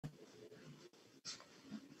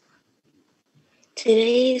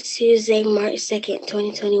Today is Tuesday, March 2nd,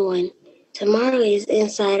 2021. Tomorrow is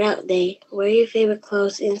Inside Out Day. Wear your favorite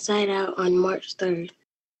clothes inside out on March 3rd.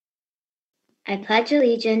 I pledge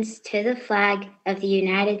allegiance to the flag of the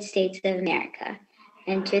United States of America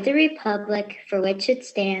and to the republic for which it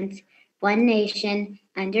stands, one nation,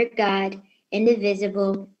 under God,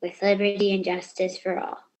 indivisible, with liberty and justice for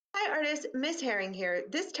all. Hi artists, Miss Herring here.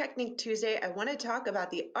 This Technique Tuesday, I want to talk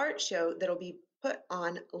about the art show that'll be put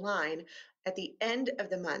online at the end of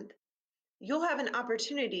the month. You'll have an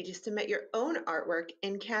opportunity to submit your own artwork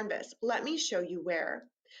in Canvas. Let me show you where.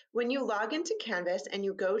 When you log into Canvas and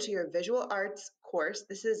you go to your visual arts course,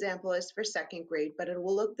 this example is for second grade, but it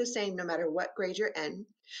will look the same no matter what grade you're in.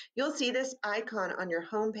 You'll see this icon on your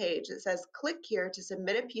home page that says click here to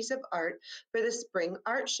submit a piece of art for the spring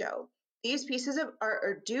art show. These pieces of art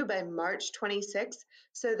are due by March 26th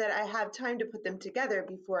so that I have time to put them together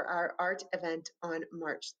before our art event on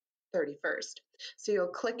March 31st. So you'll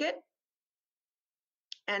click it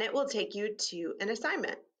and it will take you to an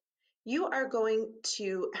assignment. You are going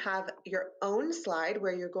to have your own slide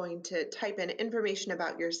where you're going to type in information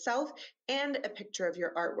about yourself and a picture of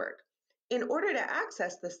your artwork. In order to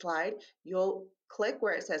access the slide, you'll click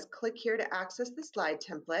where it says click here to access the slide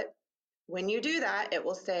template. When you do that, it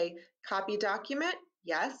will say copy document,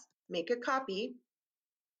 yes, make a copy.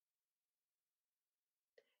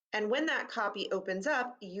 And when that copy opens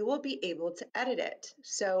up, you will be able to edit it.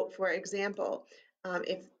 So for example,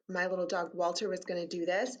 if my little dog Walter was going to do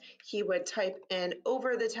this, he would type in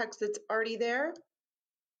over the text that's already there.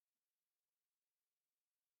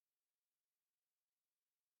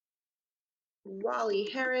 Wally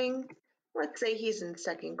Herring, let's say he's in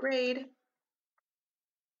second grade.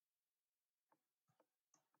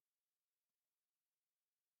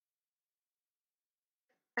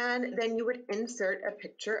 And then you would insert a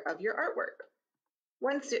picture of your artwork.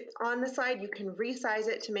 Once it's on the slide, you can resize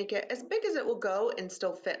it to make it as big as it will go and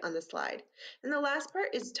still fit on the slide. And the last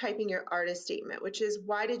part is typing your artist statement, which is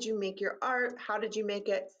why did you make your art? How did you make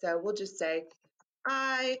it? So we'll just say,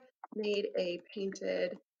 I made a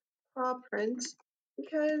painted paw print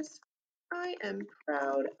because I am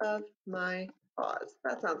proud of my paws.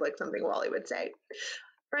 That sounds like something Wally would say.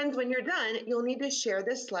 Friends, when you're done, you'll need to share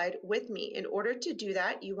this slide with me. In order to do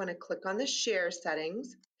that, you want to click on the share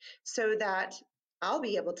settings so that I'll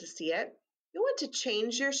be able to see it. You want to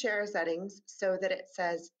change your share settings so that it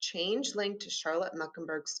says change link to Charlotte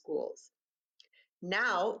Mecklenburg Schools.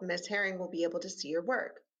 Now, Miss Herring will be able to see your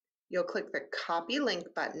work. You'll click the copy link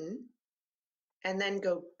button and then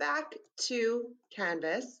go back to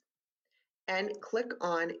Canvas and click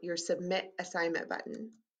on your submit assignment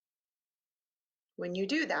button. When you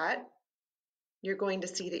do that, you're going to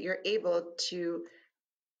see that you're able to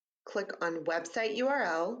click on website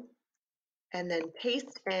URL and then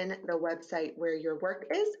paste in the website where your work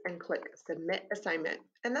is and click submit assignment.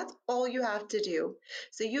 And that's all you have to do.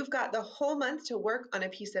 So you've got the whole month to work on a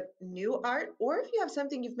piece of new art, or if you have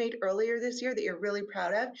something you've made earlier this year that you're really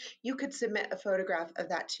proud of, you could submit a photograph of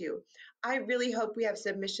that too. I really hope we have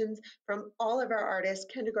submissions from all of our artists,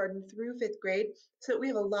 kindergarten through 5th grade, so that we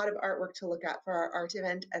have a lot of artwork to look at for our art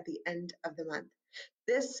event at the end of the month.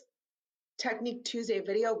 This Technique Tuesday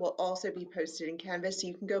video will also be posted in Canvas, so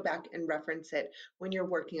you can go back and reference it when you're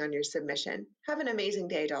working on your submission. Have an amazing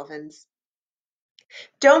day, Dolphins.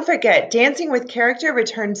 Don't forget, Dancing with Character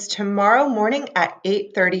returns tomorrow morning at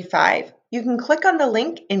 8:35. You can click on the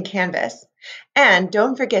link in Canvas. And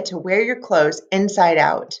don't forget to wear your clothes inside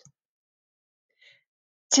out.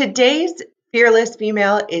 Today's fearless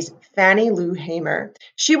female is Fannie Lou Hamer.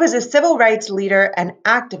 She was a civil rights leader and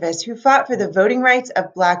activist who fought for the voting rights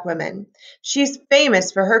of Black women. She's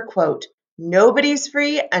famous for her quote, "Nobody's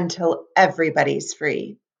free until everybody's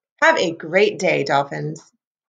free." Have a great day, Dolphins.